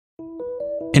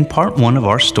In part 1 of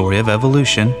our story of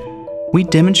evolution, we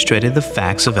demonstrated the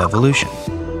facts of evolution.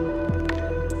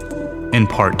 In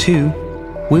part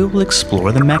 2, we will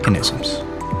explore the mechanisms.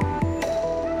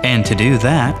 And to do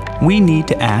that, we need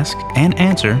to ask and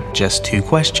answer just 2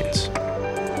 questions.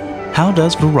 How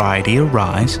does variety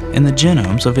arise in the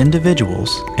genomes of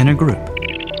individuals in a group?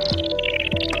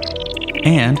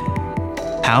 And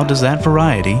how does that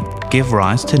variety give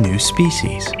rise to new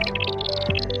species?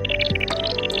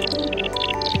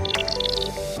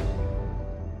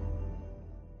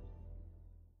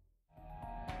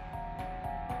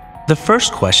 The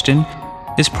first question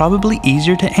is probably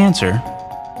easier to answer,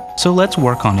 so let's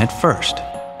work on it first.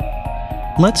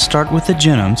 Let's start with the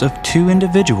genomes of 2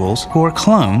 individuals who are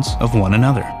clones of one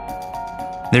another.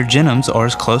 Their genomes are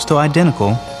as close to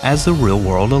identical as the real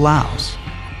world allows.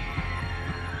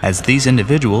 As these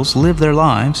individuals live their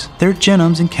lives, their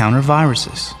genomes encounter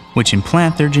viruses, which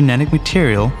implant their genetic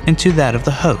material into that of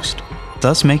the host,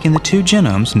 thus making the 2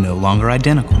 genomes no longer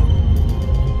identical.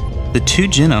 The 2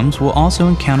 genomes will also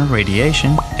encounter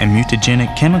radiation and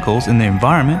mutagenic chemicals in the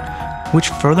environment, which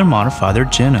further modify their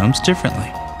genomes differently.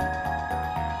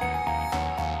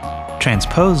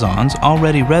 Transposons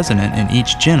already resonant in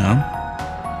each genome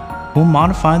will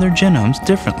modify their genomes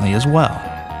differently as well.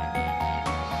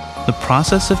 The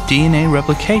process of DNA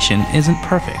replication isn't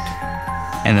perfect,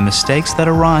 and the mistakes that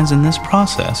arise in this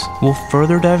process will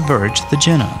further diverge the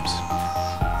genomes.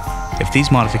 If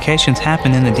these modifications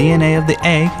happen in the DNA of the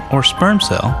egg or sperm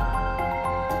cell,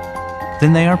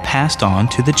 then they are passed on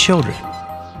to the children.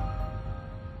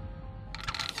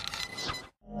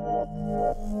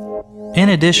 In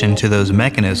addition to those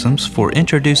mechanisms for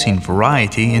introducing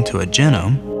variety into a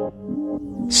genome,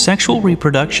 sexual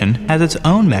reproduction has its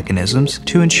own mechanisms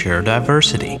to ensure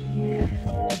diversity.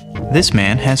 This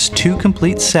man has 2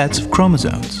 complete sets of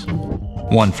chromosomes,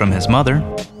 one from his mother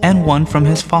and one from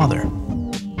his father.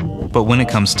 But when it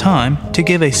comes time to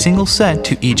give a single set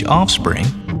to each offspring,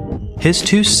 his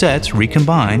 2 sets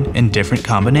recombine in different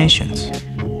combinations.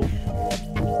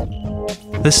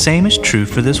 The same is true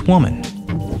for this woman.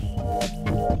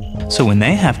 So when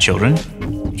they have children,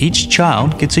 each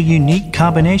child gets a unique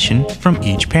combination from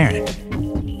each parent.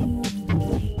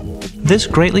 This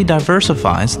greatly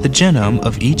diversifies the genome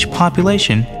of each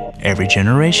population every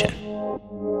generation.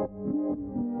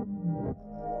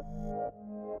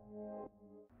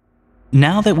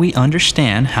 Now that we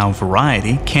understand how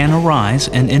variety can arise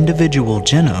in individual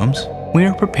genomes, we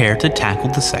are prepared to tackle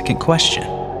the second question.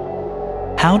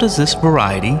 How does this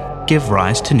variety give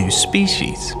rise to new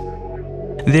species?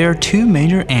 There are 2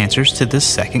 major answers to this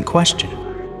second question: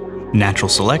 natural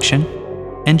selection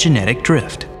and genetic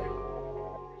drift.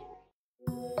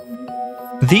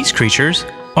 These creatures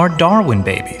are Darwin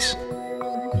babies,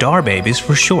 DAR babies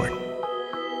for short,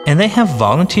 and they have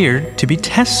volunteered to be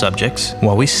test subjects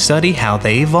while we study how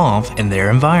they evolve in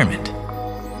their environment.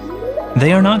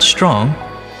 They are not strong,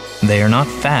 they are not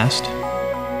fast,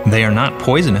 they are not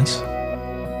poisonous,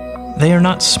 they are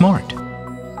not smart.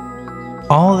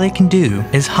 All they can do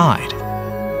is hide.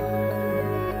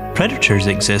 Predators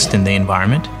exist in the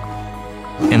environment,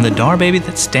 and the DAR baby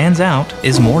that stands out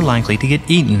is more likely to get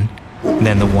eaten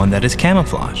than the one that is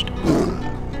camouflaged.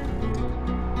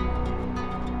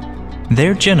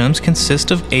 Their genomes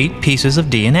consist of 8 pieces of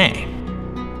DNA,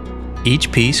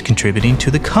 each piece contributing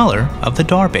to the color of the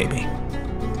DAR baby,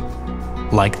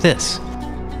 like this.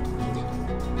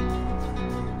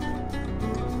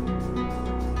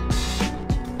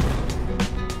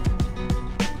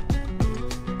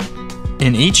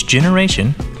 In each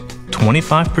generation,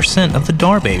 25% of the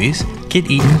DAR babies get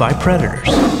eaten by predators.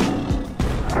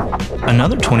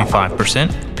 Another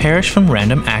 25% perish from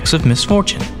random acts of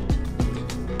misfortune.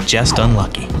 Just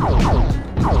unlucky.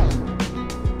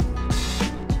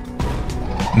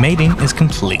 Mating is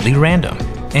completely random,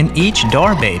 and each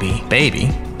DAR baby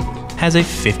has a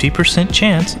 50%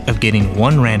 chance of getting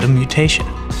 1 random mutation.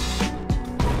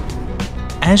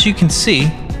 As you can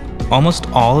see, almost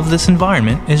all of this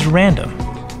environment is random.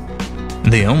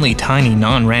 The only tiny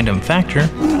non-random factor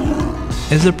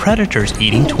is the predators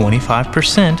eating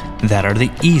 25% that are the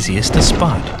easiest to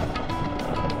spot.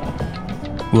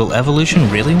 Will evolution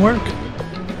really work?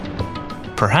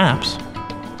 Perhaps.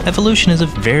 Evolution is a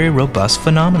very robust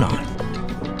phenomenon.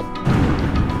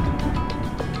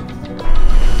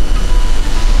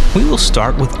 We will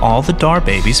start with all the DAR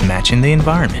babies matching the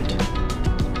environment.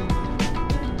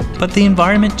 But the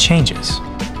environment changes,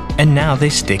 and now they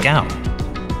stick out.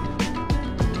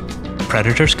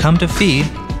 Predators come to feed.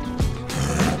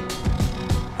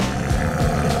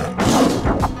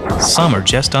 Some are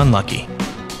just unlucky.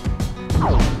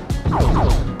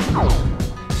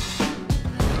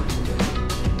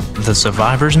 The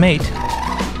survivors mate.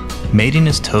 Mating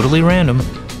is totally random,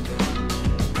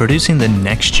 producing the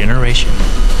next generation.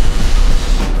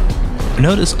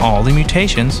 Notice all the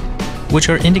mutations, which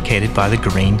are indicated by the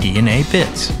green DNA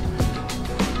bits.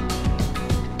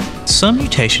 Some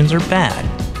mutations are bad.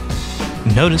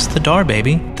 Notice the Dar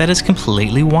baby that is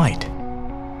completely white.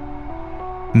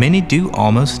 Many do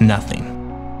almost nothing,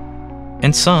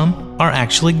 and some are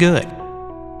actually good.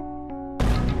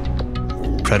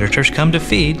 Predators come to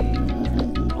feed.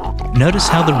 Notice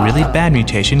how the really bad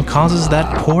mutation causes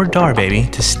that poor Dar baby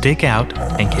to stick out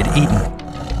and get eaten,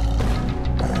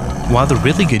 while the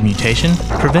really good mutation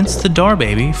prevents the Dar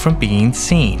baby from being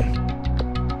seen,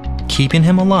 keeping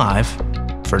him alive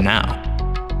for now.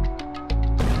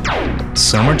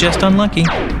 Some are just unlucky.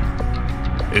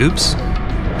 Oops,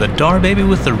 the Dar baby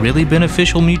with the really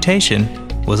beneficial mutation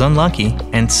was unlucky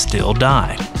and still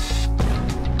died.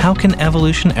 How can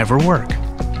evolution ever work?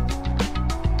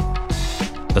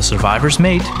 The survivors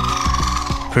mate,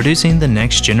 producing the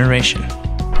next generation.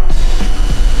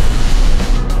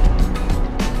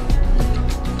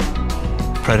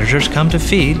 Predators come to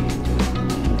feed.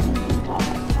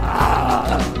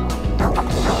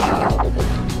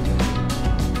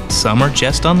 Some are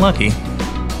just unlucky.